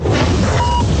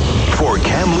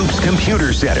Kamloops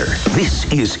Computer Center. This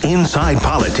is Inside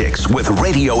Politics with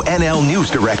Radio NL News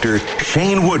Director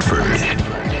Shane Woodford.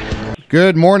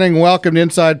 Good morning. Welcome to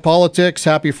Inside Politics.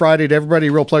 Happy Friday to everybody.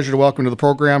 Real pleasure to welcome to the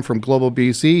program from Global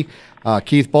BC,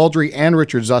 Keith Baldry and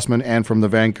Richard Zussman, and from the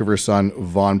Vancouver Sun,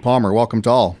 Vaughn Palmer. Welcome to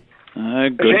all.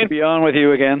 Good to be on with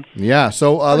you again. Yeah,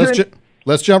 so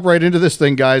let's jump right into this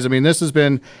thing, guys. I mean, this has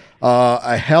been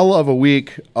a hell of a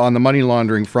week on the money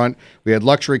laundering front. We had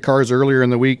luxury cars earlier in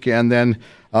the week, and then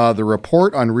the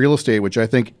report on real estate, which I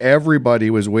think everybody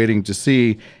was waiting to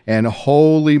see. And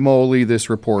holy moly,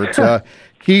 this report.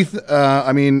 Keith,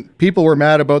 I mean, people were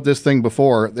mad about this thing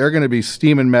before. They're going to be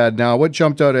steaming mad now. What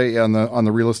jumped out at you on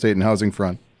the real estate and housing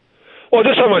front? Well,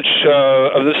 just how much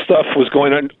of this stuff was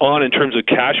going on in terms of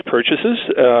cash purchases,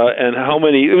 and how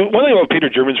many. One thing about Peter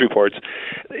German's reports,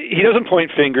 he doesn't point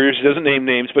fingers, he doesn't name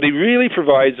names, but he really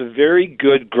provides a very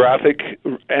good graphic,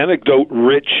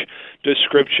 anecdote-rich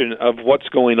description of what's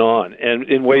going on, and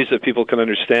in ways that people can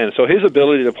understand. So his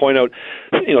ability to point out,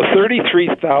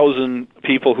 33,000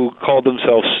 people who called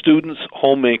themselves students,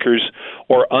 homemakers,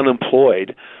 or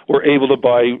unemployed were able to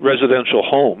buy residential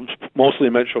homes, mostly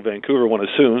in Metro Vancouver, one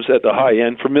assumes, at the high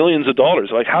end, for millions of dollars.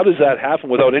 Like, how does that happen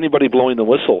without anybody blowing the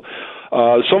whistle?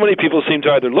 So many people seem to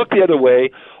either look the other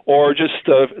way or just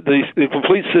the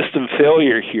complete system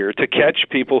failure here to catch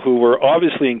people who were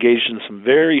obviously engaged in some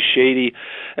very shady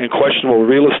and questionable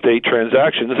real estate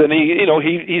transactions. And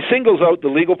he singles out the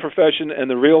legal profession and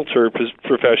the realtor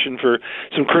profession for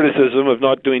some criticism of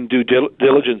not doing due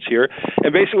diligence here,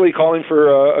 and basically calling for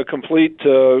a complete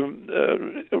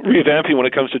revamping when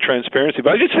it comes to transparency.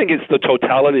 But I just think it's the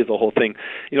totality of the whole thing.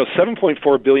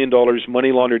 $7.4 billion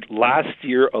money laundered last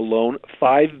year alone,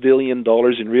 $5 billion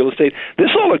in real estate. This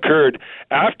all occurred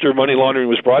after money laundering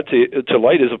was brought to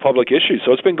light as a public issue.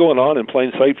 So it's been going on in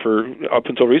plain sight for up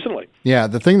until recently. Yeah,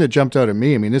 the thing that jumped out at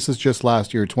me, I mean, this is just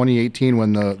last year, 2018,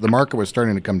 when the market was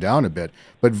starting to come down a bit.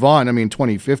 But Vaughn, I mean,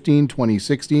 2015,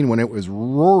 2016, when it was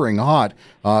roaring hot,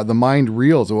 the mind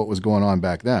reels of what was going on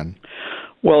back then.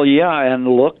 Well, yeah, and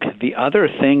look, the other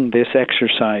thing this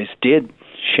exercise did,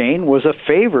 Shane, was a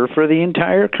favor for the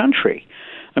entire country.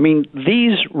 I mean,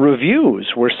 these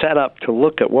reviews were set up to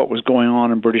look at what was going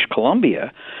on in British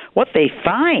Columbia. What they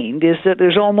find is that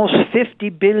there's almost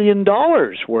 $50 billion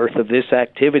worth of this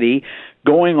activity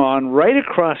going on right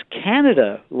across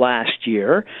Canada last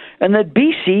year, and that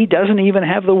BC doesn't even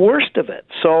have the worst of it.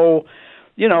 So,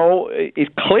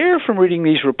 it's clear from reading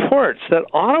these reports that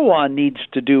Ottawa needs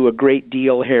to do a great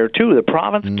deal here, too. The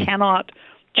province cannot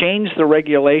change the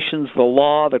regulations, the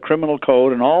law, the criminal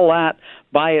code, and all that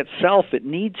by itself. It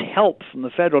needs help from the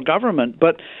federal government.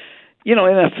 But, in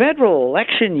a federal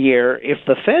election year, if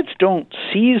the feds don't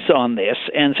seize on this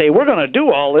and say, we're going to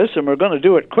do all this and we're going to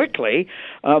do it quickly,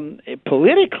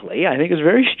 politically, I think it's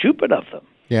very stupid of them.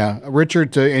 Yeah.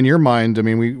 Richard, in your mind, I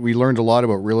mean, we learned a lot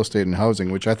about real estate and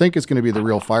housing, which I think is going to be the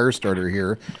real fire starter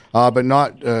here, but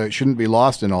shouldn't be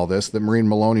lost in all this. The Maureen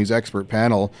Maloney's expert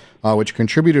panel, which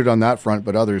contributed on that front,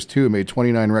 but others too, made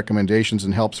 29 recommendations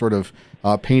and helped sort of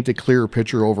paint a clearer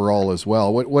picture overall as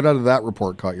well. What out of that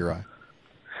report caught your eye?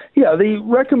 Yeah, the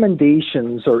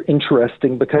recommendations are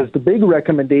interesting because the big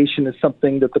recommendation is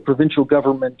something that the provincial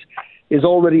government is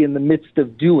already in the midst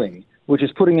of doing, which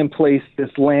is putting in place this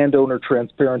landowner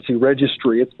transparency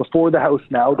registry. It's before the House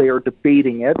now. They are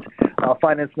debating it.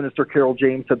 Finance Minister Carol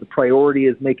James said the priority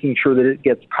is making sure that it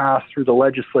gets passed through the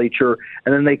legislature,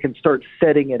 and then they can start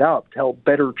setting it up to help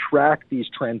better track these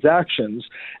transactions.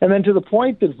 And then to the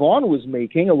point that Vaughn was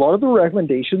making, a lot of the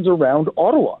recommendations around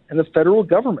Ottawa and the federal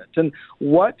government and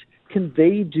what can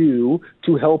they do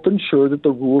to help ensure that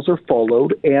the rules are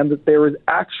followed and that there is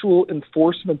actual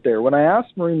enforcement there? When I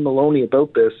asked Maureen Maloney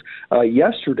about this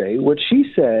yesterday, what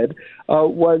she said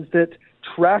was that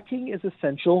tracking is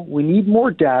essential. We need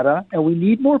more data, and we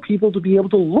need more people to be able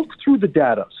to look through the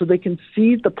data so they can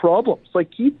see the problems.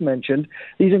 Like Keith mentioned,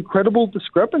 these incredible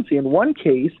discrepancy. In one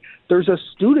case, there's a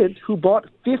student who bought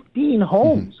 15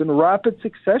 homes in rapid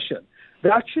succession.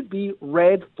 That should be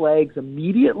red flags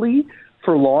immediately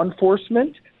for law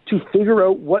enforcement to figure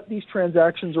out what these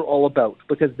transactions are all about,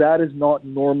 because that is not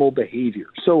normal behavior.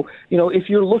 So, if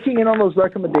you're looking in on those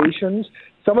recommendations,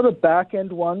 some of the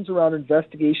back-end ones around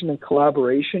investigation and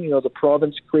collaboration, the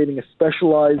province creating a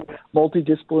specialized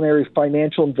multidisciplinary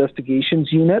financial investigations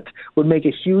unit would make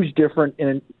a huge difference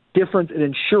in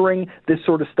ensuring this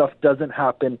sort of stuff doesn't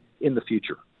happen in the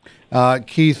future.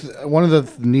 Keith, one of the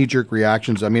knee-jerk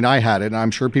reactions, I mean, I had it, and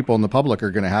I'm sure people in the public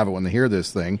are going to have it when they hear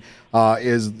this thing,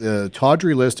 is the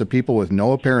tawdry list of people with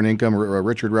no apparent income.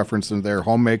 Richard referenced them there,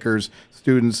 homemakers,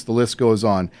 students, the list goes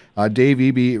on. Dave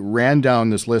Eby ran down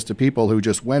this list of people who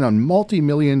just went on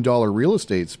multi-million-dollar real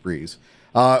estate sprees.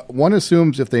 One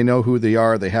assumes if they know who they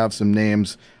are, they have some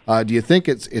names. Do you think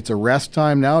it's arrest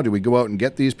time now? Do we go out and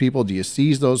get these people? Do you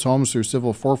seize those homes through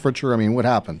civil forfeiture? I mean, what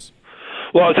happens?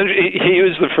 Well, he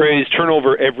used the phrase "turn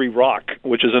over every rock,"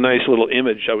 which is a nice little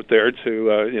image out there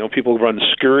to people run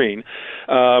scurrying.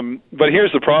 But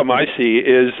here's the problem I see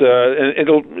is, and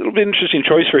it'll be an interesting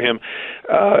choice for him.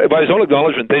 By his own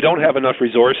acknowledgement, they don't have enough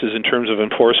resources in terms of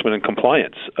enforcement and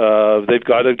compliance. They've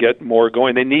got to get more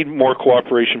going. They need more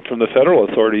cooperation from the federal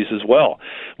authorities as well,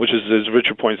 which is, as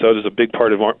Richard points out, is a big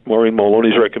part of Maureen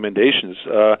Maloney's recommendations.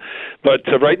 But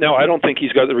right now, I don't think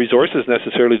he's got the resources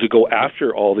necessarily to go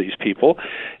after all these people.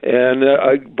 And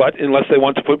but unless they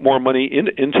want to put more money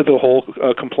into the whole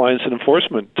compliance and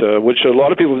enforcement, which a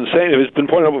lot of people have been saying, it's been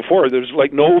pointed out before, there's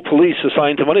like no police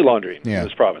assigned to money laundering in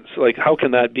this province. Like, how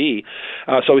can that be?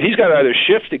 So he's got to either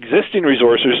shift existing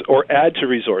resources or add to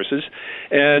resources.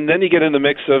 And then you get in the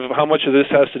mix of how much of this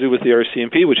has to do with the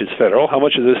RCMP, which is federal, how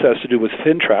much of this has to do with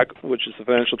FINTRAC, which is the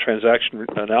Financial Transaction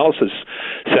Analysis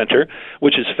Center,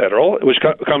 which is federal, which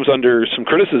comes under some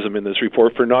criticism in this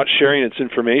report for not sharing its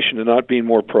information and not being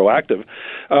more proactive.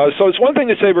 So it's one thing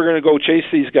to say we're going to go chase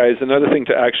these guys, another thing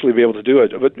to actually be able to do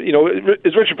it. But,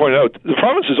 as Richard pointed out, the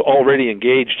province is already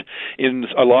engaged in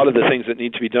a lot of the things that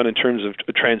need to be done in terms of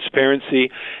transparency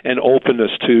and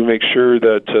openness to make sure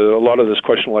that a lot of this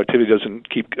questionable activity doesn't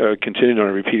keep continuing on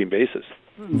a repeating basis.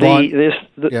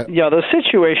 The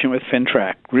situation with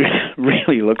FINTRAC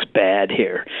really looks bad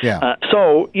here. Yeah.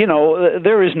 So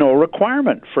there is no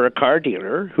requirement for a car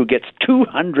dealer who gets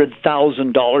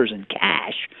 $200,000 in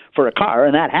cash for a car,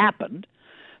 and that happened.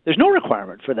 There's no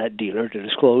requirement for that dealer to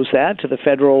disclose that to the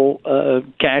federal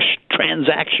cash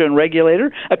transaction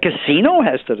regulator. A casino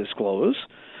has to disclose.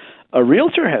 A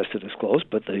realtor has to disclose,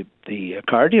 but the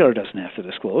car dealer doesn't have to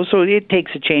disclose. So it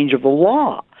takes a change of the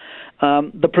law.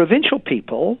 The provincial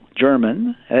people,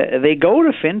 German, they go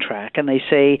to FINTRAC and they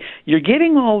say, you're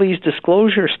getting all these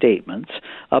disclosure statements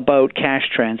about cash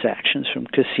transactions from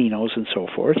casinos and so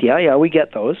forth. Yeah, we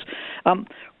get those.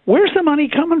 Where's the money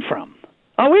coming from?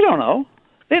 Oh, we don't know.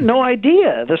 They have no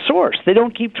idea the source. They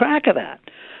don't keep track of that.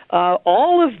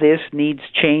 All of this needs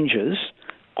changes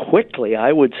quickly,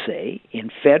 I would say, in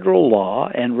federal law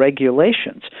and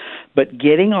regulations. But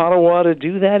getting Ottawa to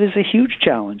do that is a huge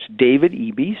challenge. David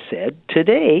Eby said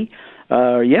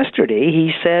yesterday,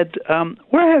 he said,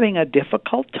 we're having a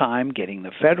difficult time getting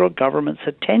the federal government's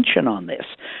attention on this.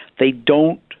 They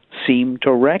don't seem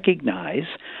to recognize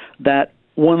that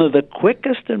one of the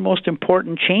quickest and most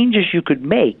important changes you could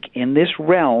make in this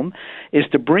realm is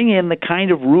to bring in the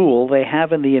kind of rule they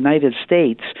have in the United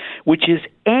States, which is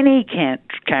any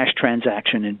cash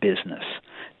transaction in business.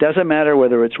 Doesn't matter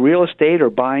whether it's real estate or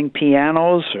buying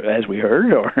pianos, as we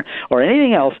heard, or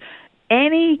anything else.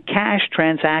 Any cash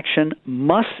transaction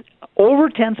over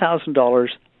 $10,000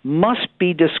 must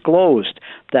be disclosed.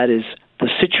 That is the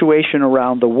situation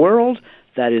around the world.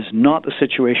 That is not the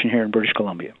situation here in British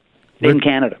Columbia. In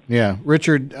Canada. Yeah.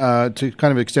 Richard, to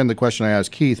kind of extend the question I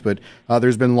asked Keith, but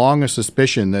there's been long a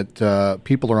suspicion that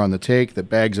people are on the take, that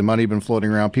bags of money have been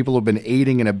floating around. People have been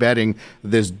aiding and abetting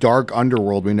this dark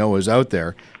underworld we know is out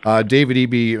there. David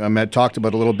Eby talked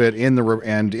about a little bit in the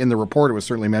report. It was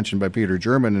certainly mentioned by Peter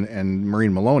German and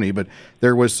Maureen Maloney, but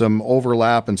there was some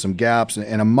overlap and some gaps,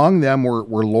 and among them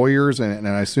were lawyers and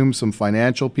I assume some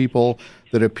financial people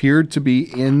that appeared to be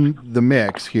in the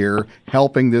mix here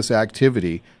helping this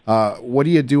activity. What do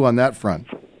you do on that front?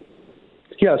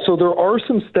 Yeah, so there are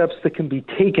some steps that can be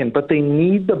taken, but they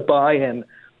need the buy-in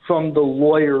from the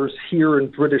lawyers here in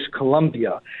British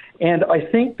Columbia. And I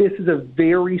think this is a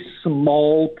very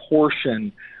small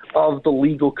portion of the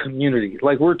legal community.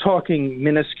 Like, we're talking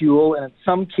minuscule, and in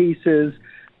some cases,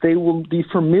 they will be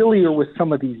familiar with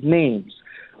some of these names.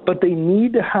 But they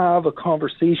need to have a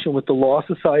conversation with the Law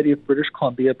Society of British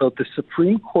Columbia about the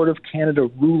Supreme Court of Canada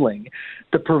ruling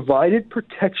that provided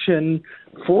protection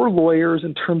for lawyers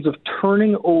in terms of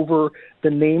turning over the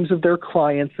names of their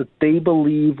clients that they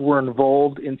believe were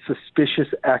involved in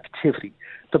suspicious activity.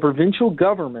 The provincial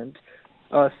government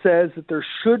says that there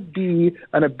should be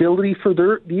an ability for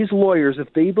these lawyers,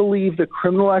 if they believe that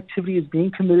criminal activity is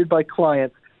being committed by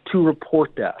clients, to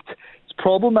report that.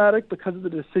 Problematic because of the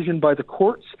decision by the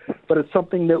courts, but it's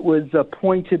something that was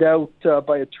pointed out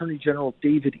by Attorney General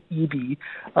David Eby.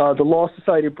 The Law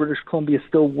Society of British Columbia is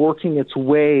still working its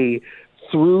way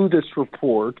through this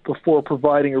report before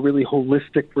providing a really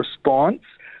holistic response.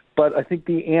 But I think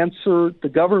the answer the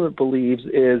government believes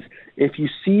is if you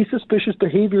see suspicious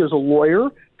behavior as a lawyer,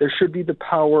 there should be the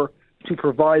power to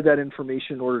provide that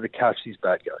information in order to catch these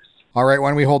bad guys. All right, why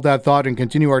don't we hold that thought and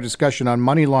continue our discussion on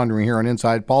money laundering here on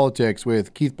Inside Politics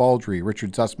with Keith Baldry,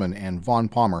 Richard Zussman, and Vaughn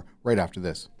Palmer right after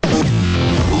this.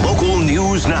 Local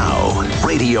news now.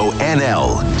 Radio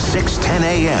NL, 610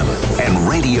 AM and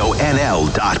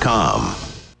RadioNL.com.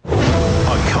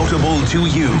 Accountable to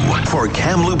you for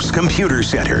Kamloops Computer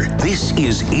Center. This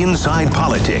is Inside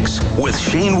Politics with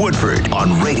Shane Woodford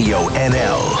on Radio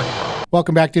NL.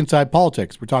 Welcome back to Inside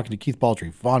Politics. We're talking to Keith Baldry,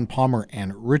 Vaughn Palmer,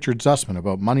 and Richard Zussman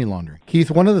about money laundering.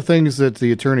 Keith, one of the things that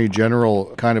the Attorney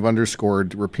General kind of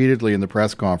underscored repeatedly in the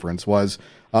press conference was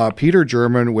Peter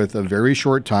German, with a very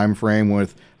short time frame,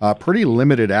 with pretty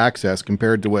limited access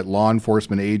compared to what law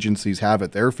enforcement agencies have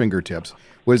at their fingertips,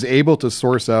 was able to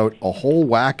source out a whole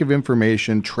whack of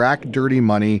information, track dirty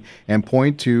money, and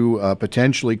point to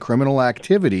potentially criminal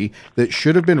activity that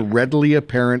should have been readily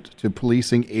apparent to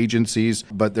policing agencies,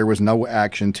 but there was no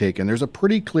action taken. There's a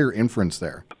pretty clear inference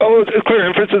there. Oh, a clear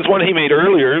inference is one he made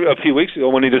earlier a few weeks ago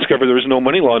when he discovered there was no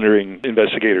money laundering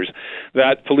investigators.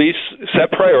 That police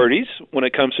set priorities when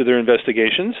it comes to their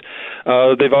investigations.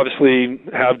 They've obviously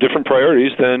have different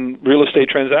priorities than real estate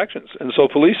transactions. And so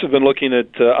police have been looking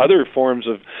at other forms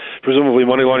of presumably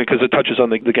money laundering because it touches on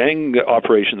the gang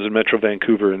operations in Metro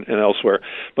Vancouver and elsewhere,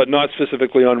 but not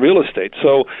specifically on real estate.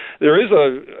 So there is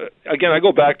again, I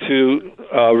go back to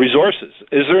resources.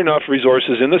 Is there enough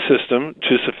resources in the system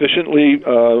to sufficiently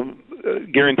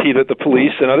guarantee that the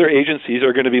police and other agencies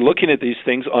are going to be looking at these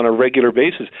things on a regular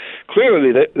basis?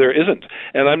 Clearly, there isn't,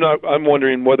 and I'm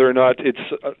wondering whether or not it's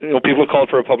people have called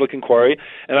for a public inquiry,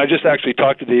 and I just actually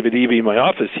talked to David Eby in my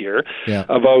office here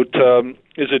about.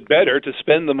 Is it better to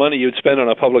spend the money you'd spend on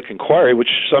a public inquiry, which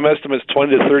some estimates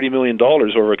 $20 to $30 million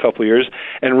over a couple of years,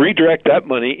 and redirect that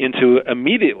money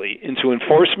immediately into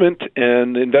enforcement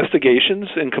and investigations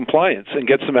and compliance, and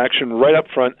get some action right up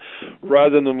front,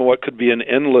 rather than what could be an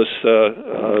endless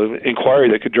inquiry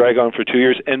that could drag on for 2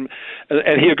 years? And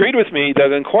he agreed with me that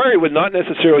an inquiry would not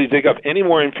necessarily dig up any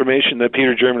more information that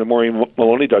Peter German and Maureen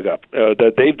Maloney dug up.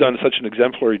 That they've done such an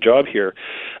exemplary job here.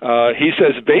 He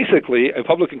says basically a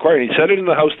public inquiry, and he said it in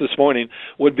the House this morning,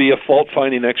 would be a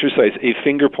fault-finding exercise, a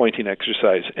finger-pointing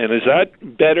exercise. And is that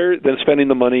better than spending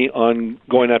the money on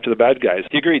going after the bad guys?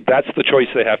 He agreed that's the choice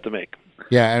they have to make.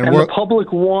 Yeah, and the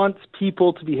public wants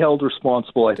people to be held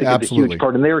responsible, I think, is a huge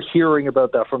part, and they're hearing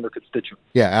about that from their constituents.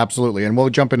 Yeah, absolutely, and we'll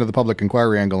jump into the public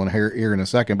inquiry angle here in a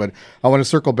second, but I want to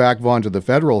circle back, Vaughn, to the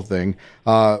federal thing.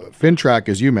 FinTrack,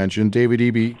 as you mentioned, David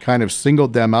Eby kind of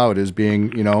singled them out as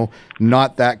being,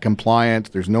 not that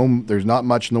compliant. There's not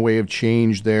much in the way of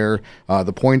change there.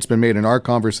 The point's been made in our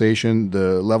conversation,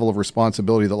 the level of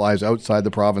responsibility that lies outside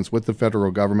the province with the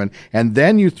federal government, and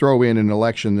then you throw in an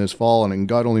election this fall, and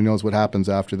God only knows what happens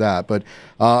after that. But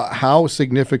how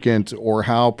significant or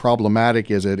how problematic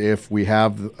is it if we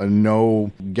have a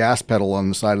no gas pedal on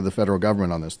the side of the federal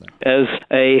government on this thing? As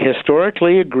a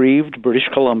historically aggrieved British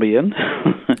Columbian,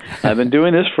 I've been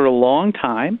doing this for a long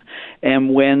time,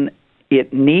 and when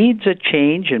it needs a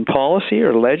change in policy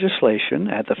or legislation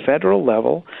at the federal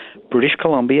level, British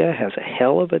Columbia has a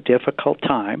hell of a difficult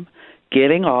time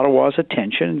getting Ottawa's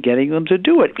attention and getting them to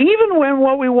do it, even when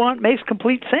what we want makes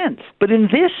complete sense. But in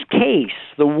this case,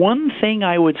 the one thing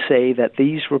I would say that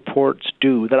these reports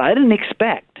do that I didn't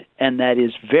expect, and that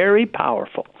is very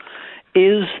powerful,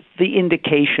 is the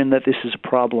indication that this is a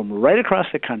problem right across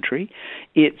the country.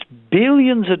 It's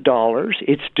billions of dollars.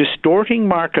 It's distorting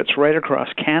markets right across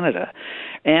Canada.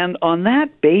 And on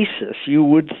that basis, you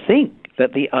would think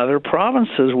that the other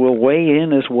provinces will weigh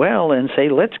in as well and say,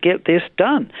 let's get this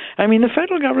done. I mean, the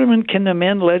federal government can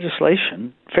amend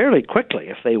legislation fairly quickly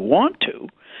if they want to.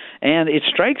 And it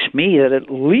strikes me that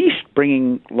at least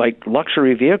bringing like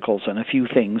luxury vehicles and a few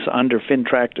things under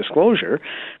FinTrack disclosure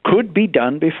could be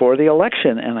done before the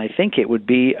election. And I think it would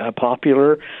be a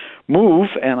popular move,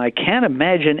 and I can't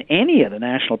imagine any of the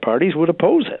national parties would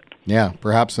oppose it. Yeah,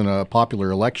 perhaps in a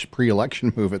popular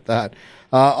pre-election move at that.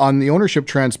 On the ownership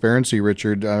transparency,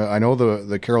 Richard, I know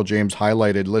the Carol James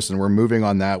highlighted, listen, we're moving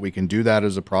on that. We can do that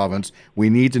as a province. We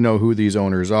need to know who these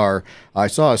owners are. I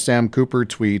saw a Sam Cooper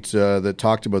tweet that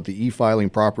talked about the e-filing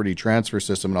property transfer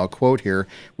system, and I'll quote here,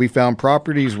 "We found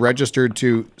properties registered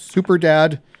to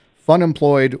Superdad, Fun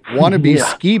Employed, Wannabe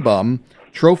Ski Bum,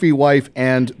 Trophy Wife,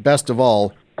 and best of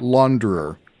all,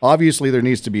 Launderer." Obviously, there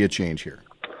needs to be a change here.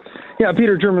 Yeah,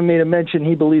 Peter German made a mention.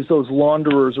 He believes those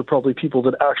launderers are probably people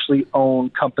that actually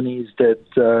own companies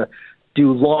that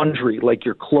do laundry like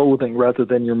your clothing rather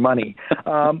than your money.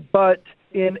 But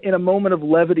in a moment of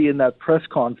levity in that press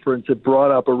conference, it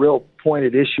brought up a real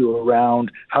pointed issue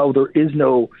around how there is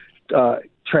no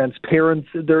transparency,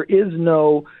 there is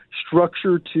no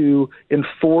structure to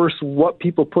enforce what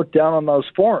people put down on those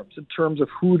forms in terms of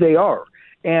who they are.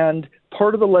 And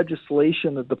part of the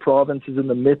legislation that the province is in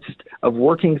the midst of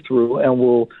working through and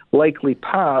will likely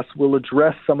pass will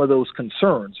address some of those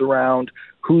concerns around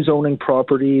who's owning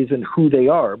properties and who they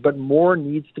are. But more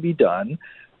needs to be done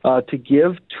to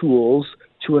give tools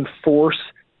to enforce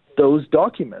those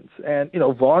documents. And,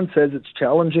 Vaughan says it's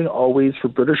challenging always for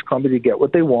British Columbia to get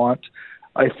what they want.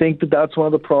 I think that that's one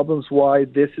of the problems why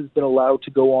this has been allowed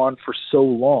to go on for so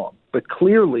long. But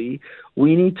clearly,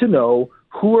 we need to know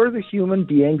who are the human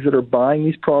beings that are buying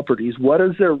these properties, what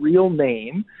is their real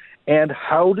name, and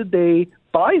how did they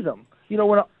buy them?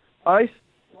 When I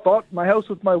bought my house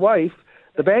with my wife,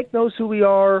 the bank knows who we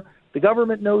are, the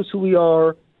government knows who we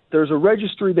are, there's a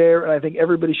registry there, and I think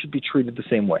everybody should be treated the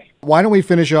same way. Why don't we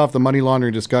finish off the money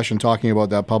laundering discussion talking about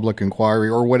that public inquiry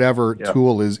or whatever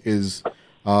tool is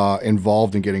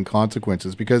involved in getting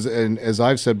consequences? Because, and as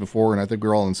I've said before, and I think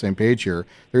we're all on the same page here,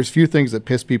 there's few things that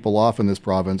piss people off in this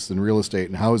province than real estate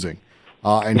and housing.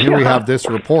 And here we have this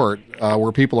report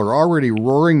where people are already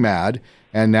roaring mad,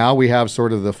 and now we have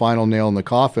sort of the final nail in the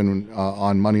coffin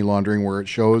on money laundering, where it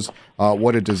shows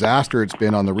what a disaster it's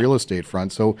been on the real estate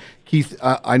front. So, Keith,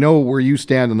 I know where you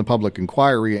stand on the public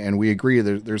inquiry, and we agree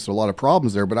that there's a lot of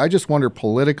problems there, but I just wonder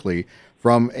politically,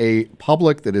 from a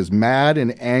public that is mad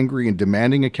and angry and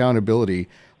demanding accountability,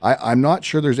 I'm not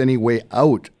sure there's any way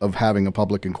out of having a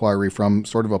public inquiry from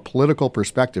sort of a political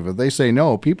perspective. If they say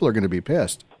no, people are going to be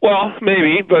pissed. Well,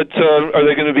 maybe, but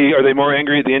are they more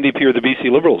angry at the NDP or the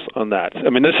BC Liberals on that? I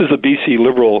mean, this is a BC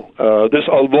Liberal,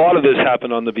 a lot of this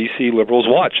happened on the BC Liberals'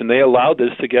 watch, and they allowed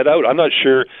this to get out. I'm not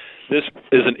sure this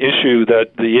is an issue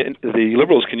that the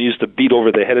Liberals can use to beat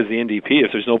over the head of the NDP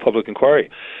if there's no public inquiry.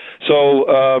 So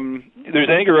there's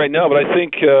anger right now, but I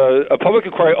think a public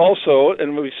inquiry also,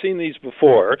 and we've seen these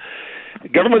before,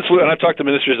 governments, and I've talked to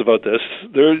ministers about this,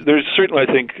 there's certainly,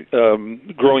 I think,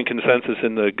 growing consensus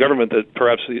in the government that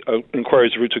perhaps the inquiry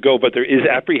is the route to go, but there is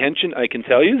apprehension, I can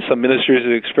tell you. Some ministers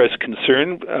have expressed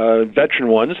concern, veteran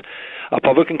ones. A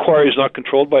public inquiry is not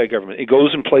controlled by a government. It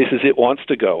goes in places it wants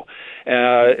to go.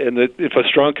 And if a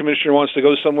strong commissioner wants to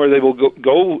go somewhere, they will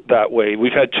go that way.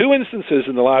 We've had two instances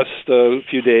in the last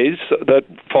few days that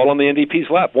fall on the NDP's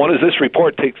lap. One is this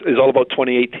report is all about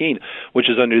 2018, which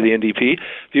is under the NDP.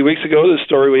 A few weeks ago, the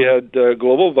story we had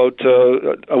Global about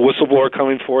a whistleblower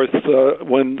coming forth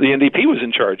when the NDP was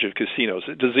in charge of casinos.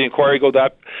 Does the inquiry go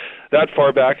that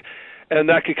far back? And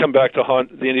that could come back to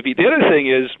haunt the NDP. The other thing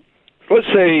is, let's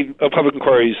say a public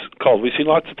inquiry is called. We've seen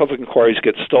lots of public inquiries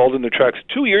get stalled in their tracks.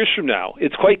 2 years from now,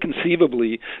 it's quite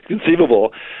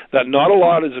conceivable that not a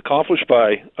lot is accomplished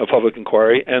by a public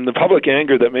inquiry, and the public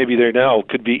anger that may be there now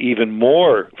could be even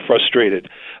more frustrated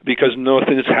because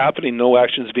nothing is happening, no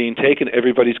action is being taken,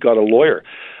 everybody's got a lawyer.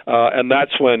 And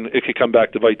that's when it could come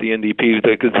back to bite the NDP,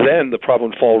 because then the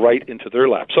problem would fall right into their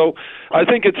lap. So I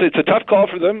think it's a tough call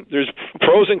for them. There's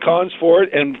pros and cons for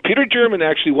it. And Peter German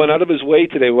actually went out of his way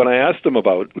today when I asked him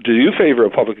about, do you favor a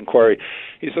public inquiry?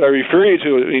 He said, I refer you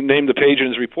to, he named the page in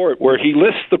his report, where he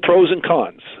lists the pros and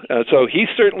cons. So he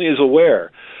certainly is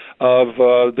aware of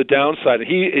the downside.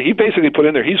 He basically put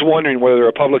in there, he's wondering whether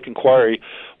a public inquiry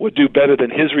would do better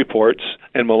than his reports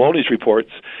and Maloney's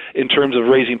reports in terms of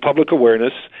raising public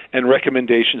awareness and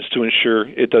recommendations to ensure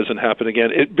it doesn't happen again.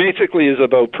 It basically is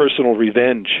about personal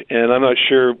revenge, and I'm not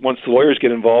sure once the lawyers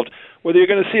get involved whether you're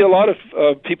going to see a lot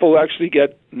of people actually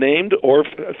get named or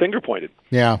finger pointed.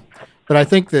 Yeah. But I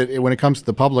think that when it comes to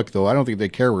the public, though, I don't think they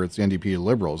care where it's the NDP or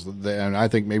Liberals. And I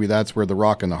think maybe that's where the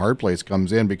rock and the hard place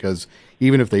comes in, because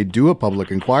even if they do a public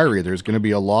inquiry, there's going to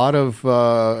be a lot of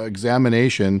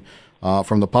examination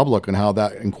from the public on how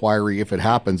that inquiry, if it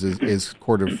happens, is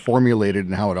sort of formulated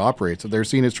and how it operates. If they're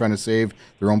seen as trying to save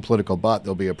their own political butt,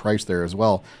 there'll be a price there as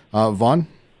well. Vaughan?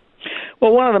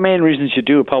 Well, one of the main reasons you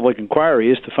do a public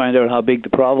inquiry is to find out how big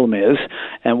the problem is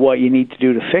and what you need to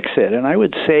do to fix it. And I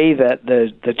would say that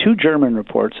the two German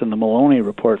reports and the Maloney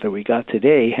report that we got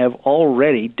today have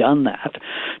already done that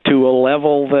to a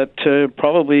level that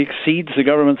probably exceeds the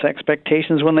government's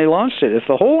expectations when they launched it. If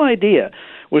the whole idea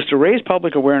was to raise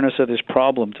public awareness of this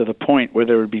problem to the point where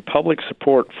there would be public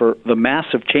support for the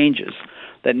massive changes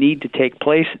that need to take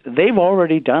place, they've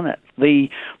already done it. The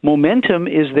momentum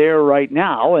is there right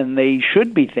now, and they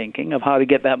should be thinking of how to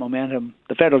get that momentum,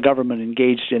 the federal government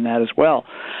engaged in that as well.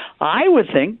 I would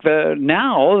think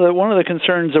now that one of the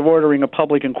concerns of ordering a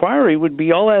public inquiry would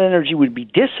be all that energy would be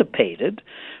dissipated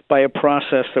by a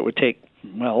process that would take,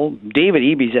 well, David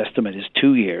Eby's estimate is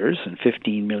 2 years and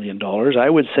 $15 million. I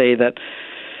would say that,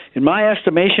 in my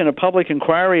estimation, a public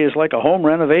inquiry is like a home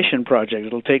renovation project.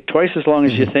 It'll take twice as long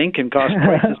as you think and cost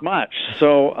twice as much.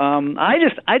 So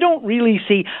I don't really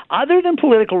see, other than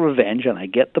political revenge, and I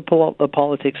get the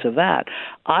politics of that,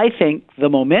 I think the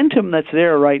momentum that's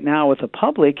there right now with the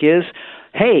public is,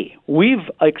 hey, we've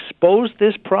exposed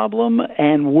this problem,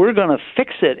 and we're going to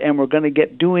fix it, and we're going to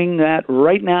get doing that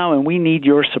right now, and we need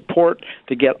your support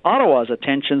to get Ottawa's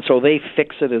attention so they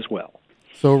fix it as well.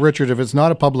 So, Richard, if it's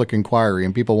not a public inquiry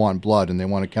and people want blood and they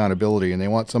want accountability and they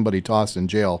want somebody tossed in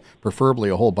jail,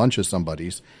 preferably a whole bunch of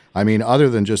somebodies, I mean, other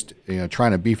than just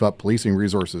trying to beef up policing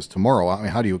resources tomorrow, I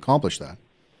mean, how do you accomplish that?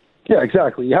 Yeah,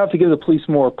 exactly. You have to give the police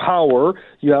more power.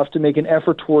 You have to make an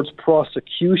effort towards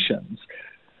prosecutions.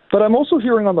 But I'm also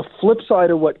hearing on the flip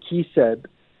side of what Keith said,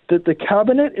 that the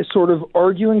cabinet is sort of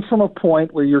arguing from a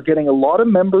point where you're getting a lot of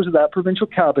members of that provincial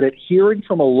cabinet hearing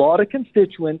from a lot of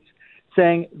constituents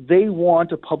saying they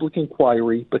want a public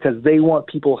inquiry because they want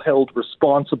people held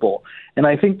responsible. And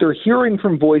I think they're hearing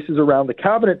from voices around the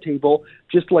cabinet table,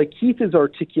 just like Keith is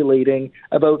articulating,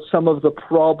 about some of the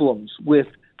problems with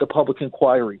the public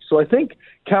inquiry. So I think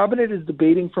cabinet is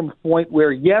debating from a point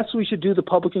where, yes, we should do the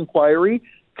public inquiry.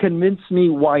 Convince me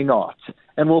why not,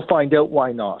 and we'll find out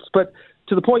why not. But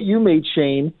to the point you made,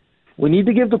 Shane, we need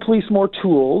to give the police more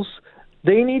tools.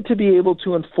 They need to be able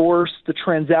to enforce the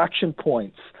transaction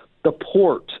points, the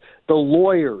port, the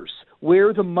lawyers,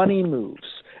 where the money moves.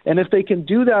 And if they can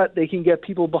do that, they can get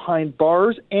people behind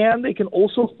bars, and they can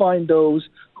also find those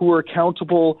who are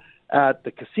accountable at the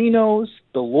casinos,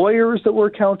 the lawyers that were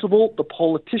accountable, the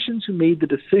politicians who made the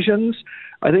decisions.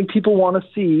 I think people want to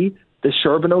see the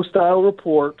Charbonneau-style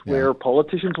report where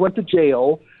politicians went to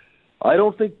jail. I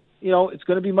don't think, it's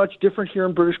going to be much different here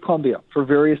in British Columbia for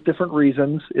various different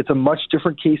reasons. It's a much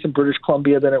different case in British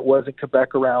Columbia than it was in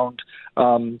Quebec around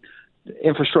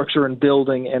infrastructure and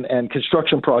building and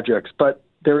construction projects. But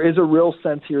there is a real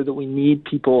sense here that we need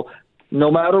people, no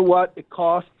matter what it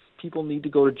costs, people need to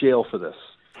go to jail for this.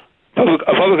 A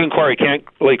public inquiry can't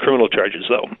lay criminal charges,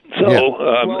 though.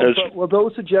 So,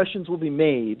 those suggestions will be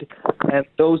made, and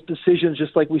those decisions,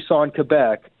 just like we saw in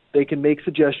Quebec, they can make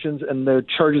suggestions, and the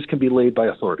charges can be laid by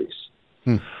authorities.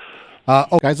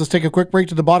 Guys, let's take a quick break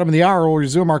to the bottom of the hour. We'll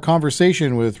resume our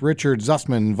conversation with Richard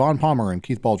Zussman, Vaughn Palmer, and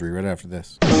Keith Baldry right after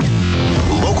this.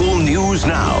 Local news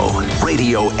now.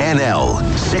 Radio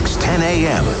NL, 610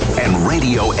 AM, and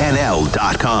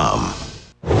RadioNL.com.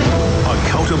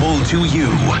 Accountable to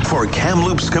you for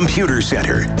Kamloops Computer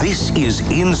Center. This is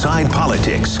Inside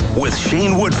Politics with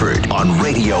Shane Woodford on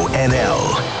Radio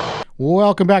NL.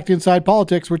 Welcome back to Inside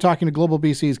Politics. We're talking to Global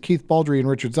BC's Keith Baldry and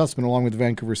Richard Zussman, along with the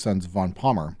Vancouver Sun's Vaughn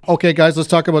Palmer. Okay, guys, let's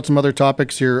talk about some other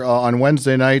topics here. On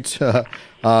Wednesday night,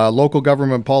 local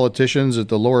government politicians at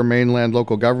the Lower Mainland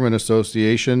Local Government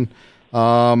Association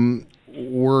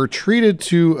were treated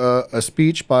to a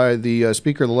speech by the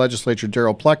Speaker of the Legislature,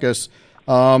 Darryl Plecas,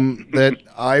 that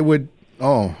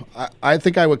I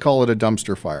think I would call it a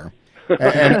dumpster fire.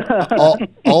 And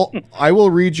I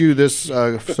will read you this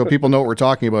so people know what we're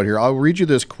talking about here. I'll read you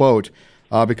this quote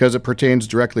because it pertains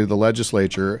directly to the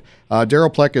legislature.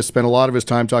 Darryl Plecas spent a lot of his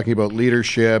time talking about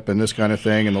leadership and this kind of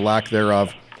thing and the lack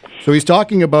thereof. So he's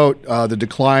talking about the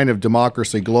decline of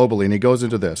democracy globally, and he goes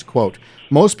into this, quote,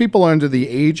 "Most people under the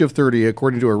age of 30,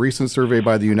 according to a recent survey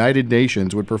by the United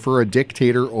Nations, would prefer a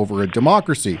dictator over a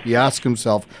democracy." He asks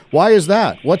himself, why is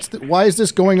that? Why is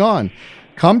this going on?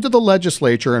 Come to the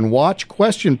legislature and watch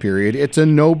question period. It's a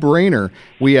no-brainer.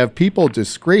 We have people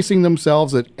disgracing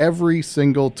themselves at every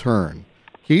single turn.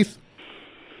 Keith?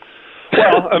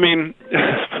 Well, I mean,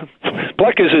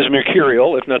 Plecas is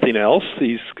mercurial, if nothing else.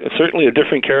 He's certainly a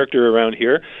different character around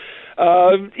here.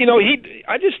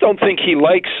 I just don't think he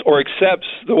likes or accepts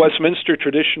the Westminster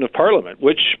tradition of Parliament,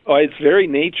 which by its very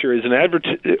nature is an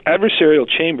adversarial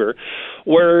chamber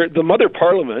where the Mother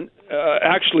Parliament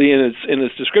actually in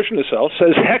its description of itself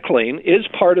says heckling is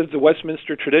part of the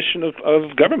Westminster tradition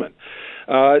of government.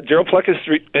 Darryl Plecas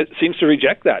seems to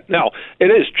reject that. Now, it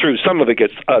is true some of it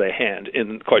gets out of hand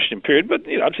in question period, but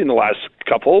I've seen the last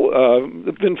couple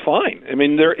have been fine. I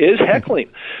mean, there is heckling,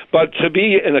 but to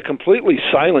be in a completely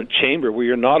silent chamber where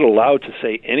you're not allowed to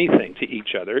say anything to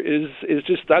each other is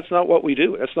just, that's not what we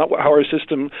do. That's not how our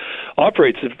system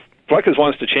operates. If Plecas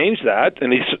wants to change that,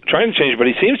 and he's trying to change it, but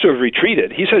he seems to have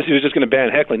retreated. He says he was just going to ban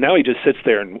heckling. Now he just sits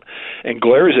there and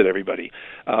glares at everybody.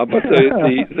 But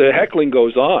the heckling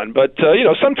goes on. But,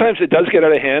 sometimes it does get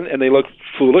out of hand, and they look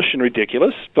foolish and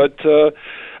ridiculous. But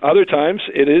other times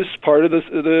it is part of the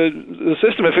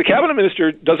system. If a cabinet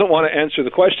minister doesn't want to answer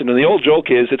the question, and the old joke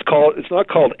is it's not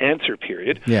called answer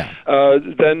period,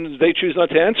 then they choose not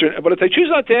to answer it. But if they choose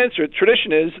not to answer it,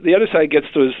 tradition is the other side gets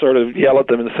to sort of yell at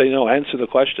them and say, no, answer the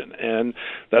question. And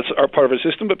that's our part of our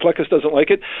system, but Plecas doesn't like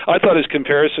it. I thought his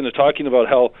comparison to talking about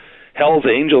how Hell's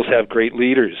Angels have great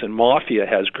leaders and Mafia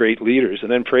has great leaders, and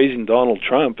then praising Donald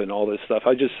Trump and all this stuff.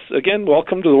 Again,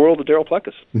 welcome to the world of Darryl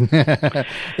Plecas.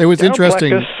 It was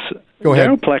interesting. Go ahead.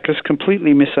 Darryl Plecas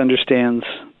completely misunderstands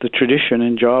the tradition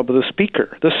and job of the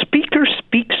Speaker. The Speaker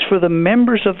speaks for the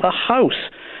members of the House,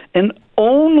 and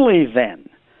only then,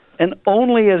 and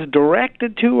only as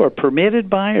directed to or permitted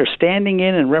by or standing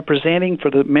in and representing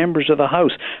for the members of the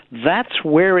House. That's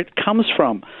where it comes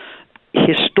from.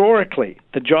 Historically,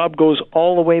 the job goes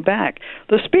all the way back.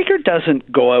 The Speaker doesn't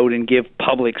go out and give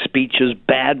public speeches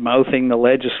bad-mouthing the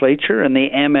legislature and the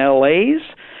MLAs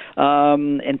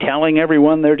and telling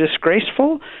everyone they're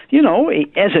disgraceful.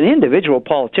 As an individual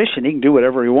politician, he can do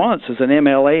whatever he wants as an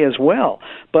MLA as well.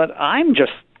 But I'm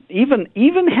just,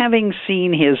 even having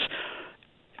seen his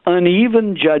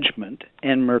uneven judgment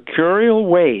and mercurial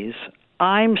ways,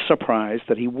 I'm surprised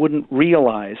that he wouldn't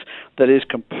realize that it is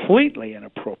completely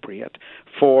inappropriate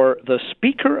for the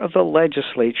Speaker of the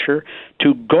legislature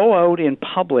to go out in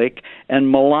public and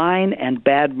malign and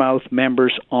badmouth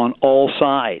members on all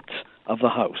sides of the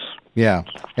House. Yeah,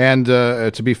 and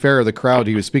to be fair, the crowd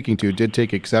he was speaking to did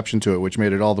take exception to it, which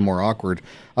made it all the more awkward.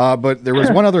 But there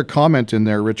was one other comment in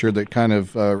there, Richard, that kind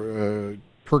of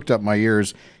perked up my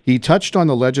ears. He touched on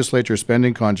the legislature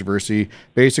spending controversy,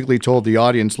 basically told the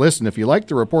audience, listen, if you like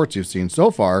the reports you've seen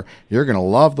so far, you're going to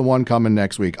love the one coming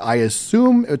next week. I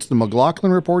assume it's the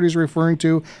McLaughlin report he's referring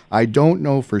to. I don't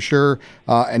know for sure.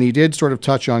 And he did sort of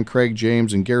touch on Craig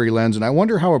James and Gary Lenz, and I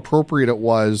wonder how appropriate it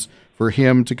was for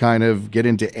him to kind of get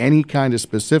into any kind of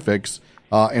specifics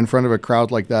in front of a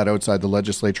crowd like that outside the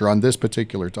legislature on this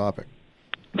particular topic.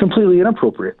 Completely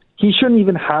inappropriate. He shouldn't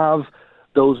even have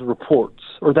those reports,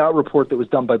 or that report that was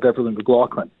done by Beverly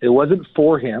McLaughlin. It wasn't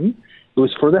for him. It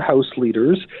was for the House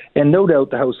leaders, and no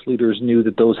doubt the House leaders knew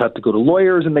that those had to go to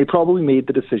lawyers, and they probably made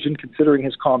the decision, considering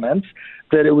his comments,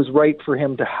 that it was right for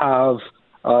him to have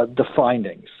the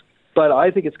findings. But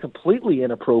I think it's completely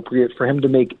inappropriate for him to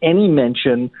make any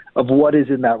mention of what is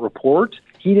in that report.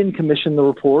 He didn't commission the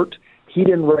report. He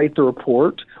didn't write the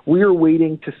report. We are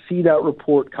waiting to see that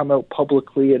report come out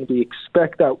publicly, and we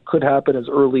expect that could happen as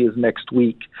early as next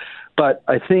week. But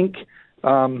I think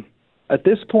at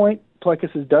this point,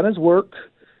 Plecas has done his work.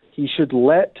 He should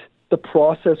let the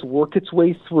process work its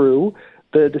way through.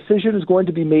 The decision is going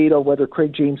to be made on whether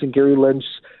Craig James and Gary Lenz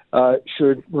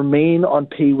should remain on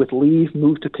pay with leave,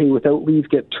 move to pay without leave,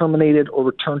 get terminated, or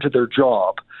return to their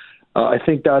job. I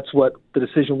think that's what the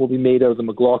decision will be made out of the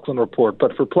McLaughlin report.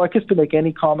 But for Plecas to make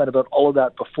any comment about all of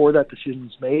that before that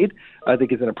decision is made, I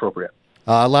think is inappropriate.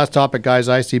 Last topic, guys.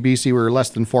 ICBC, we're less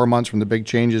than 4 months from the big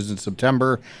changes in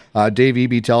September. Dave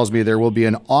Eby tells me there will be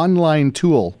an online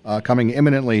tool coming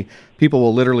imminently. People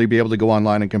will literally be able to go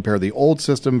online and compare the old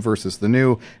system versus the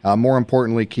new. More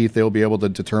importantly, Keith, they'll be able to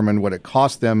determine what it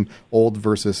cost them, old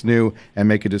versus new, and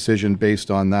make a decision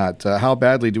based on that. How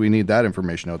badly do we need that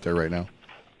information out there right now?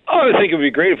 Oh, I think it would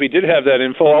be great if we did have that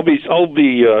info. I'll be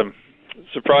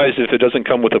surprised if it doesn't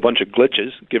come with a bunch of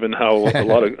glitches, given how a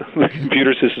lot of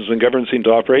computer systems and government seem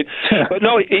to operate. But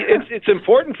no, it's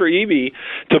important for Eby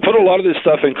to put a lot of this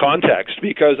stuff in context,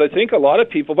 because I think a lot of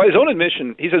people, by his own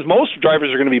admission, he says most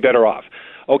drivers are going to be better off.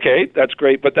 Okay, that's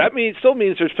great, but that still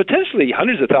means there's potentially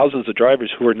hundreds of thousands of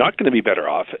drivers who are not going to be better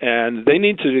off, and they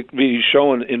need to be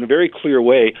shown in a very clear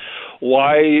way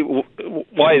why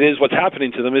it is what's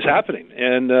happening to them is happening.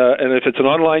 And if it's an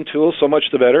online tool, so much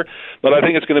the better. But I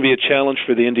think it's going to be a challenge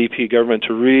for the NDP government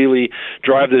to really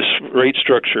drive this rate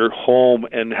structure home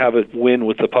and have it win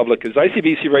with the public. Because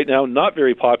ICBC right now, not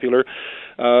very popular.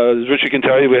 As Richard can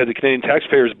tell you, we had the Canadian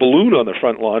taxpayers balloon on the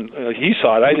front lawn. He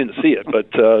saw it, I didn't see it,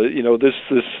 but this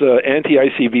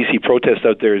anti-ICBC protest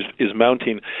out there is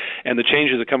mounting, and the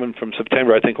changes that are coming from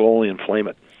September, I think, will only inflame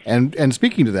it. And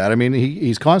speaking to that, I mean,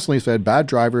 he's constantly said bad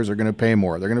drivers are going to pay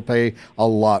more. They're going to pay a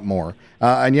lot more.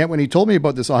 And yet when he told me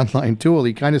about this online tool,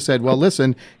 he kind of said, well,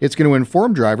 listen, it's going to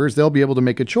inform drivers. They'll be able to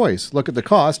make a choice. Look at the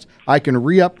cost. I can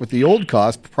re-up with the old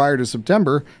cost prior to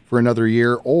September for another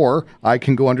year, or I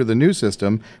can go under the new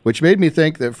system, which made me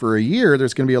think that for a year,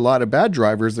 there's going to be a lot of bad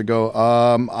drivers that go,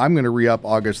 I'm going to re-up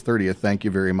August 30th. Thank you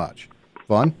very much.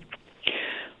 Vaughn?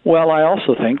 Well, I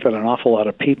also think that an awful lot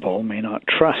of people may not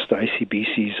trust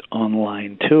ICBC's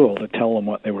online tool to tell them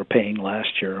what they were paying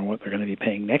last year and what they're going to be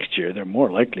paying next year. They're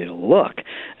more likely to look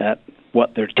at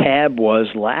what their tab was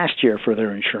last year for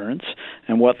their insurance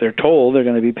and what they're told they're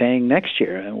going to be paying next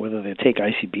year. And whether they take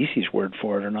ICBC's word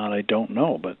for it or not, I don't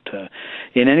know. But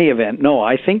in any event, no,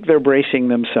 I think they're bracing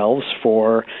themselves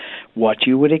for what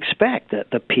you would expect,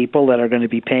 that the people that are going to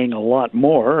be paying a lot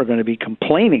more are going to be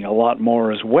complaining a lot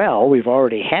more as well. We've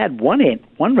already had one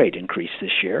rate increase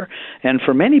this year, and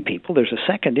for many people, there's a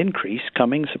second increase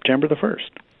coming September the 1st.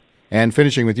 And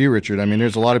finishing with you, Richard, I mean,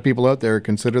 there's a lot of people out there who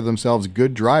consider themselves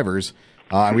good drivers,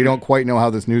 and we don't quite know how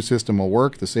this new system will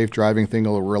work. The safe driving thing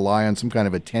will rely on some kind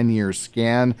of a 10-year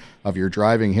scan of your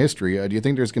driving history. Do you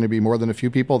think there's going to be more than a few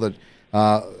people that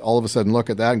all of a sudden look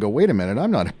at that and go, wait a minute,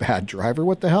 I'm not a bad driver,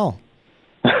 what the hell?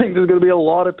 I think there's going to be a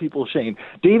lot of people, Shane.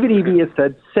 David Eby has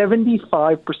said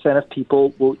 75% of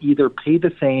people will either pay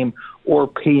the same or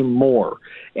pay more.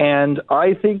 And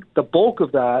I think the bulk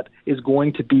of that is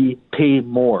going to be pay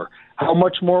more. How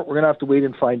much more? We're going to have to wait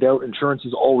and find out. Insurance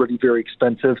is already very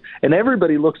expensive, and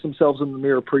everybody looks themselves in the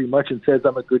mirror pretty much and says,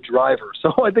 I'm a good driver.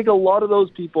 So I think a lot of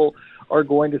those people are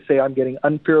going to say, I'm getting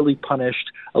unfairly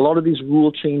punished. A lot of these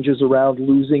rule changes around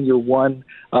losing your one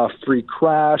free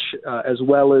crash, as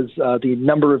well as the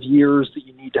number of years that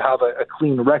you need to have a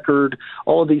clean record,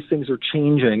 all of these things are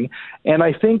changing. And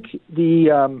I think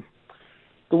the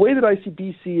way that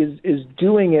ICBC is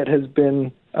doing it has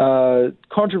been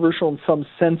controversial in some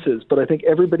senses, but I think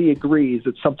everybody agrees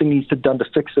that something needs to be done to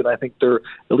fix it. I think they're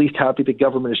at least happy the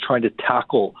government is trying to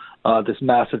tackle this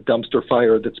massive dumpster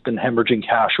fire that's been hemorrhaging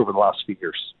cash over the last few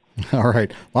years. All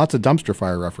right. Lots of dumpster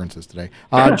fire references today.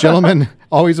 Gentlemen,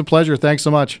 always a pleasure. Thanks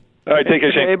so much. All right, take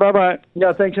care, Shane. Hey, bye-bye.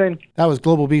 Yeah, thanks, Shane. That was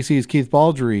Global BC's Keith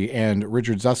Baldry and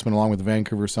Richard Zussman, along with the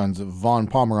Vancouver Sun's Vaughn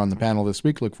Palmer on the panel this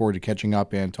week. Look forward to catching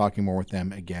up and talking more with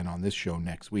them again on this show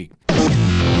next week.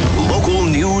 Local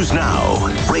news now.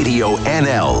 Radio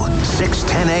NL,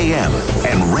 610 AM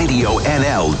and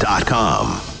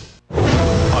RadioNL.com.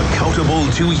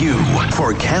 Accountable to you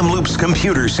for Kamloops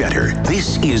Computer Center.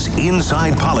 This is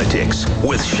Inside Politics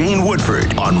with Shane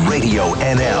Woodford on Radio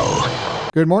NL.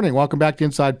 Good morning. Welcome back to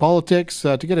Inside Politics.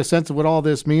 To get a sense of what all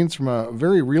this means from a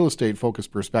very real estate-focused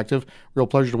perspective, real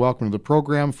pleasure to welcome to the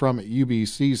program from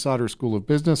UBC Sauder School of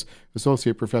Business,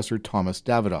 Associate Professor Thomas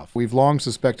Davidoff. We've long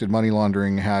suspected money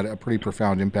laundering had a pretty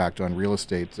profound impact on real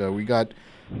estate. We got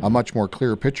a much more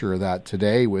clear picture of that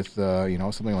today with,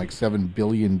 something like $7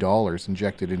 billion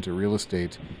injected into real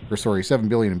estate. $7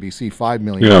 billion in BC,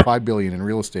 $5 billion in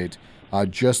real estate.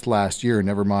 Just last year,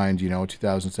 never mind,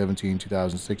 2017,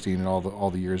 2016, and all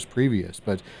the years previous.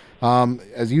 But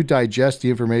as you digest the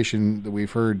information that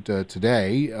we've heard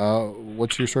today,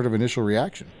 what's your sort of initial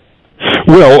reaction?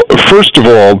 Well, first of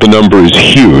all, the number is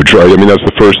huge, right? I mean, that's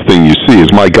the first thing you see is,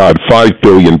 my God, $5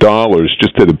 billion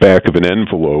just to the back of an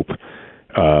envelope.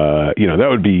 That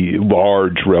would be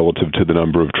large relative to the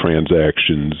number of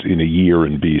transactions in a year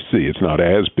in BC. It's not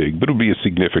as big, but it would be a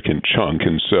significant chunk.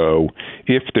 And so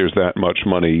if there's that much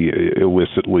money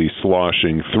illicitly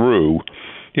sloshing through,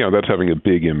 that's having a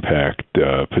big impact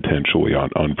potentially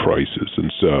on prices.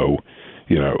 And so,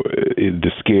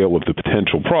 the scale of the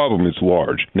potential problem is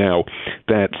large. Now,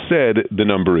 that said, the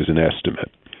number is an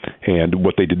estimate. And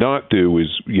what they did not do is,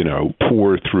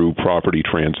 pour through property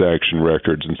transaction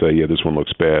records and say, yeah, this one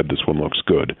looks bad, this one looks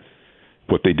good.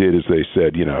 What they did is they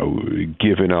said,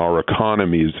 given our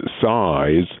economy's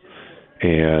size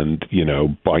and,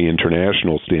 by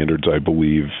international standards, I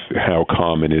believe, how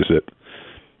common is it,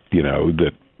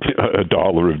 that a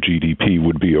dollar of GDP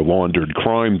would be a laundered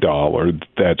crime dollar,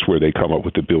 that's where they come up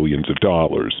with the billions of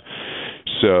dollars.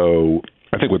 So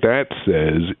I think what that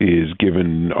says is,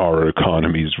 given our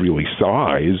economy's really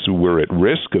size, we're at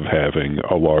risk of having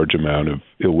a large amount of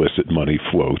illicit money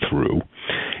flow through.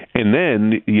 And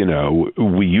then,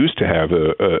 we used to have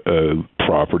a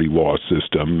property law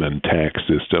system and tax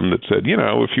system that said,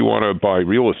 if you want to buy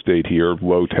real estate here,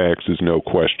 low taxes, no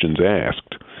questions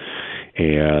asked.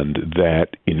 And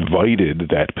that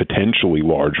invited that potentially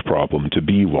large problem to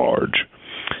be large.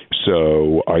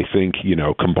 So I think,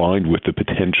 combined with the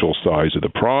potential size of the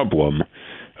problem,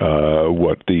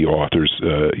 what the authors,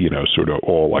 sort of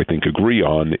all, I think, agree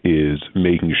on is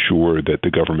making sure that the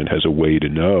government has a way to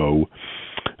know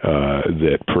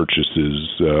that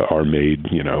purchases are made,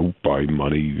 by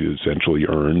money essentially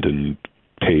earned and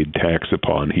paid tax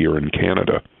upon here in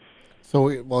Canada.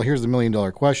 So, well, here's the $1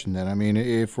 million question then. I mean,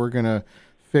 if we're going to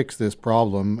fix this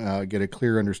problem, get a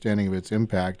clear understanding of its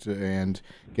impact, and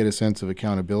get a sense of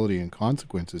accountability and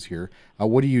consequences here,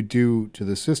 what do you do to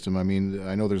the system? I mean,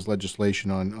 I know there's legislation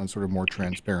on sort of more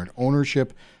transparent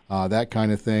ownership, that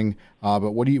kind of thing.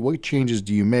 But what changes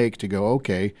do you make to go,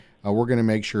 okay, we're going to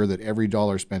make sure that every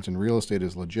dollar spent in real estate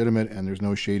is legitimate and there's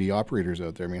no shady operators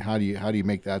out there? I mean, how do you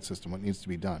make that system? What needs to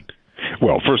be done?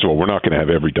 Well, first of all, we're not going to have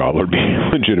every dollar be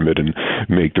legitimate and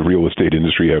make the real estate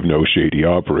industry have no shady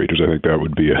operators. I think that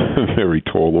would be a very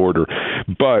tall order.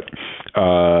 But,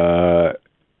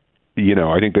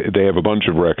 I think they have a bunch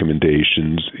of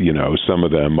recommendations. Some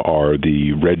of them are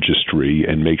the registry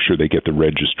and make sure they get the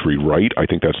registry right. I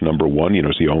think that's number one.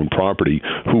 So you own property,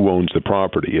 who owns the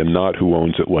property, and not who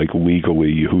owns it like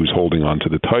legally, who's holding on to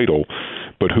the title,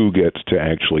 but who gets to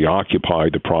actually occupy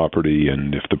the property,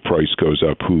 and if the price goes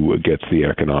up, who gets the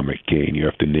economic gain. You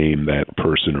have to name that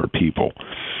person or people.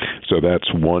 So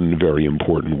that's one very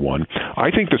important one. I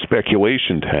think the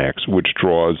speculation tax, which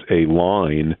draws a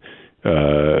line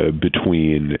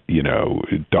between,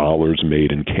 dollars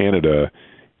made in Canada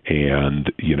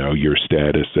and, your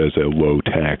status as a low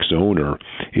tax owner,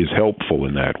 is helpful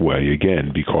in that way,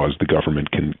 again, because the government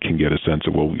can get a sense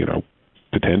of,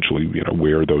 potentially,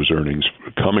 where are those earnings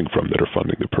coming from that are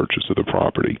funding the purchase of the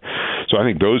property. So I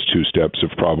think those two steps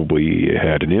have probably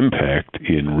had an impact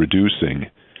in reducing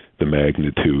the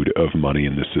magnitude of money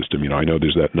in the system. I know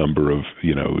there's that number of,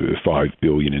 $5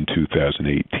 billion in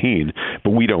 2018, but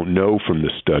we don't know from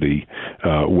the study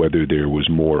whether there was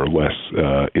more or less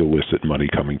illicit money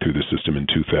coming through the system in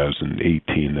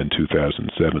 2018 than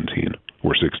 2017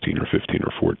 or 16 or 15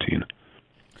 or 14.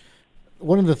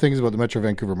 One of the things about the Metro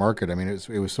Vancouver market, I mean, it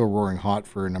was so roaring hot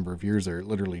for a number of years there. It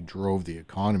literally drove the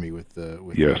economy with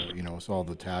yes. So all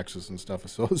the taxes and stuff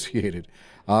associated.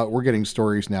 We're getting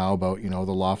stories now about, the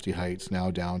lofty heights now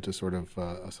down to sort of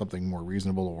something more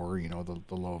reasonable, or,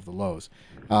 the low of the lows.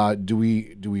 Do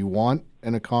we want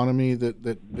an economy that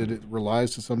it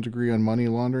relies to some degree on money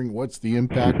laundering? What's the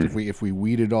impact if we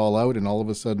weed it all out and all of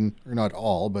a sudden, or not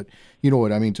all, but you know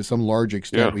what I mean, to some large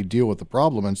extent, we deal with the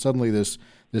problem, and suddenly this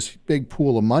big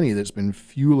pool of money that's been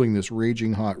fueling this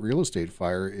raging hot real estate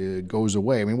fire goes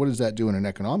away? I mean, what does that do in an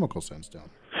economical sense down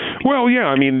there? Well, yeah,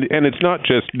 I mean, and it's not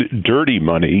just dirty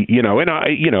money, and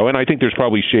I think there's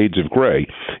probably shades of gray.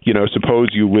 Suppose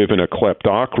you live in a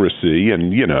kleptocracy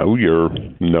and, you're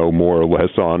no more or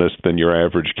less honest than your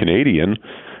average Canadian,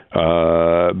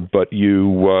 but you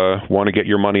want to get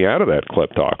your money out of that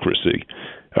kleptocracy.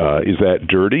 Is that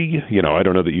dirty? I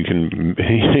don't know that you can,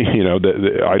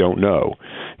 I don't know.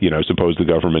 Suppose the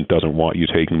government doesn't want you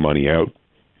taking money out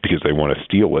because they want to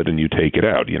steal it and you take it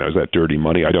out. Is that dirty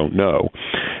money? I don't know.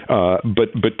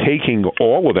 But taking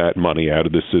all of that money out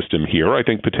of the system here, I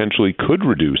think potentially could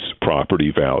reduce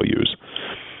property values.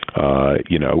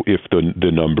 If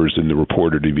the numbers in the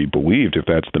report are to be believed, if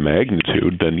that's the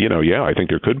magnitude, then, I think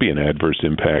there could be an adverse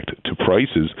impact to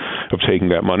prices of taking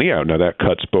that money out. Now, that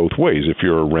cuts both ways. If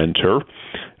you're a renter,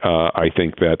 I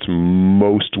think that's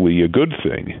mostly a good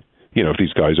thing. If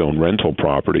these guys own rental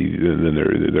property, then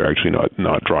they're actually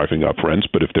not driving up rents.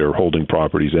 But if they're holding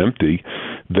properties empty,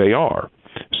 they are.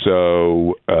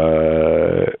 So,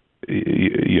 I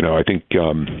think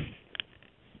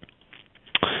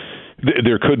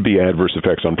there could be adverse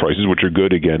effects on prices, which are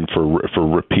good, again,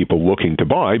 for people looking to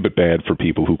buy, but bad for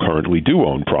people who currently do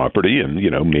own property, and,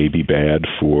 maybe bad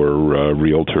for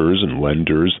realtors and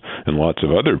lenders and lots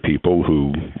of other people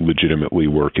who legitimately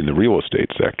work in the real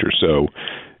estate sector. So,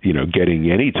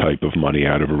 getting any type of money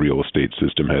out of a real estate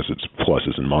system has its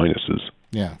pluses and minuses.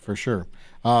 Yeah, for sure.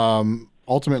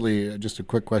 Ultimately, just a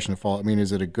quick question to follow. I mean,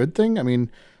 is it a good thing? I mean,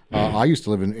 I used to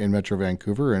live in Metro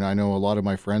Vancouver, and I know a lot of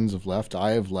my friends have left.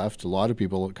 I have left. A lot of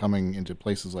people coming into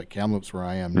places like Kamloops, where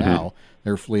I am now,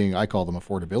 they're fleeing. I call them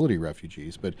affordability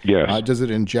refugees. But yes. Does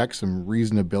it inject some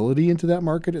reasonability into that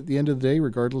market at the end of the day,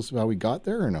 regardless of how we got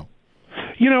there, or no?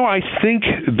 I think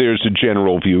there's a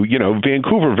general view.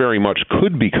 Vancouver very much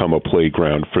could become a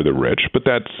playground for the rich, but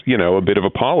that's, a bit of a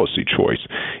policy choice.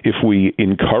 If we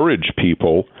encourage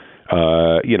people,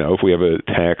 if we have a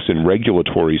tax and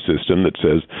regulatory system that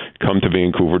says, come to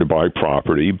Vancouver to buy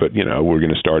property, but, we're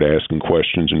going to start asking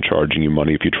questions and charging you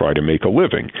money if you try to make a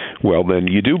living, well, then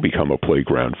you do become a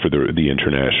playground for the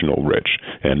international rich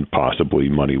and possibly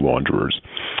money launderers.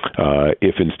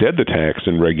 If instead the tax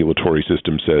and regulatory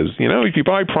system says, if you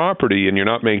buy property and you're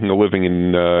not making a living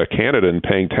in Canada and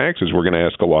paying taxes, we're going to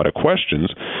ask a lot of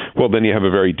questions, well, then you have a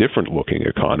very different looking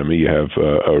economy. You have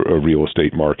a real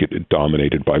estate market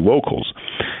dominated by locals.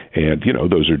 And,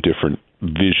 those are different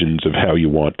visions of how you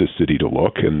want the city to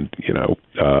look. And,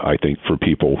 I think for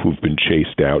people who've been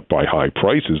chased out by high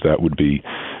prices, that would be,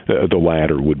 the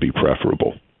latter would be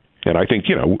preferable. And I think,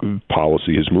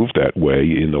 policy has moved that way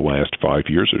in the last 5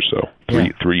 years or so,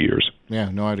 3 years. Yeah,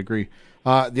 no, I'd agree.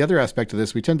 The other aspect of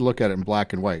this, we tend to look at it in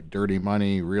black and white: dirty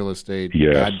money, real estate,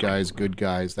 bad guys, good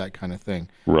guys, that kind of thing.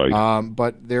 Right.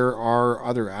 But there are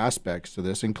other aspects to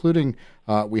this, including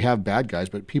we have bad guys,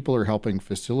 but people are helping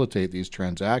facilitate these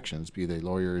transactions, be they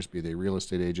lawyers, be they real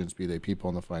estate agents, be they people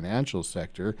in the financial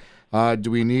sector. Do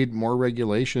we need more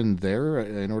regulation there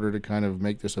in order to kind of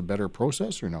make this a better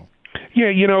process, or no?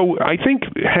 Yeah, I think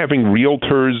having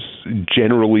realtors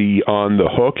generally on the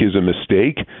hook is a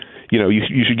mistake.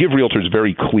 You should give realtors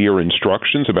very clear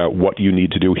instructions about what you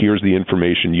need to do. Here's the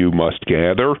information you must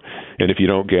gather, and if you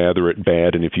don't gather it,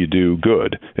 bad, and if you do,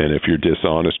 good. And if you're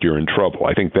dishonest, you're in trouble.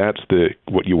 I think that's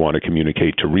what you want to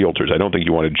communicate to realtors. I don't think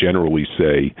you want to generally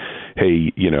say,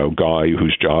 hey, guy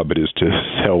whose job it is to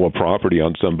sell a property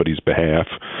on somebody's behalf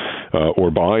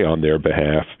or buy on their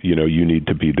behalf, you need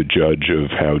to be the judge of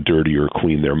how dirty or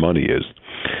clean their money is.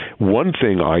 One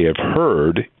thing I have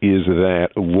heard is that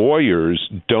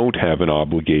lawyers don't have an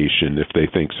obligation if they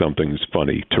think something's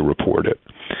funny to report it.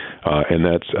 And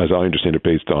that's, as I understand it,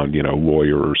 based on,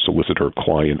 lawyer or solicitor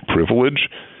client privilege.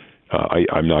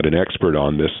 I'm not an expert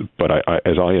on this, but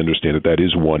as I understand it, that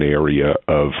is one area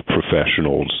of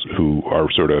professionals who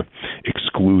are sort of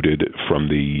excluded from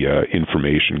the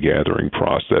information gathering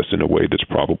process in a way that's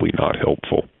probably not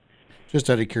helpful. Just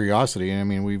out of curiosity, I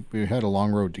mean, we've had a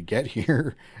long road to get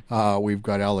here. We've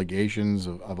got allegations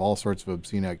of all sorts of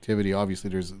obscene activity. Obviously,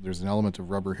 there's an element of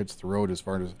rubber hits the road as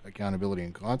far as accountability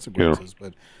and consequences. Yeah.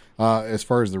 But as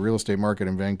far as the real estate market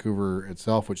in Vancouver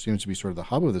itself, which seems to be sort of the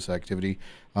hub of this activity,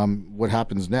 what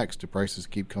happens next? Do prices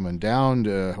keep coming down?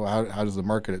 How does the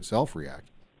market itself react?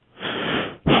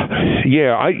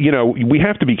 Yeah, we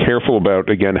have to be careful about,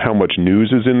 again, how much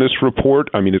news is in this report.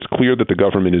 I mean, it's clear that the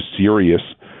government is serious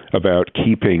about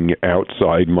keeping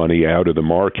outside money out of the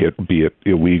market, be it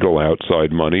illegal outside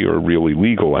money or really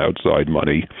legal outside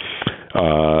money.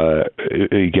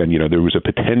 Again, there was a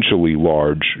potentially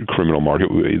large criminal market.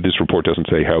 This report doesn't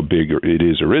say how big it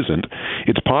is or isn't.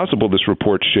 It's possible this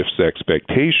report shifts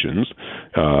expectations,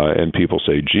 and people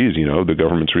say, geez, the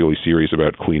government's really serious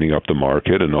about cleaning up the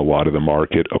market, and a lot of the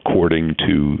market, according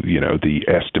to, the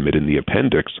estimate in the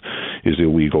appendix, is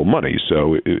illegal money.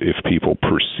 So if people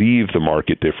perceive the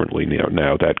market differently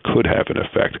now that could have an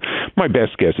effect. My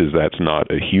best guess is that's not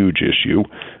a huge issue.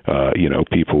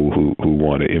 People who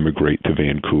want to immigrate to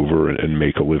Vancouver and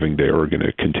make a living there are going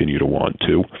to continue to want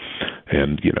to.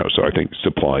 And, so I think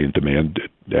supply and demand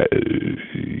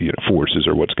forces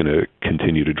are what's going to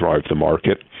continue to drive the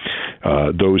market.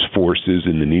 Those forces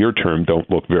in the near term don't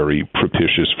look very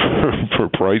propitious for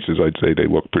prices. I'd say they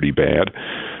look pretty bad.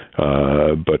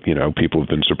 But, people have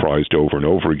been surprised over and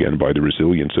over again by the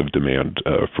resilience of demand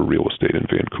for real estate in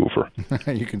Vancouver.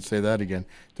 You can say that again.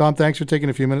 Tom, thanks for taking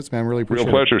a few minutes, man. Really appreciate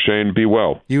it. Real pleasure, Shane. Be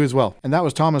well. You as well. And that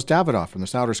was Thomas Davidoff from the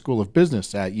Sauder School of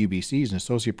Business at UBC. He's an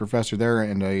associate professor there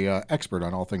and a expert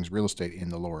on all things real estate in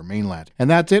the Lower Mainland. And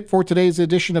that's it for today's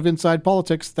edition of Inside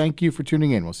Politics. Thank you for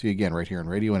tuning in. We'll see you again right here on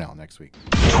Radio NL next week.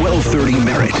 1230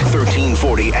 Merritt,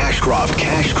 1340 Ashcroft,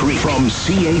 Cache Creek, from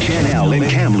CHNL in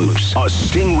Kamloops, a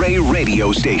Stingray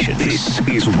radio station. This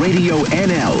is Radio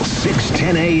NL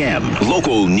 610 AM.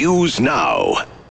 Local news now.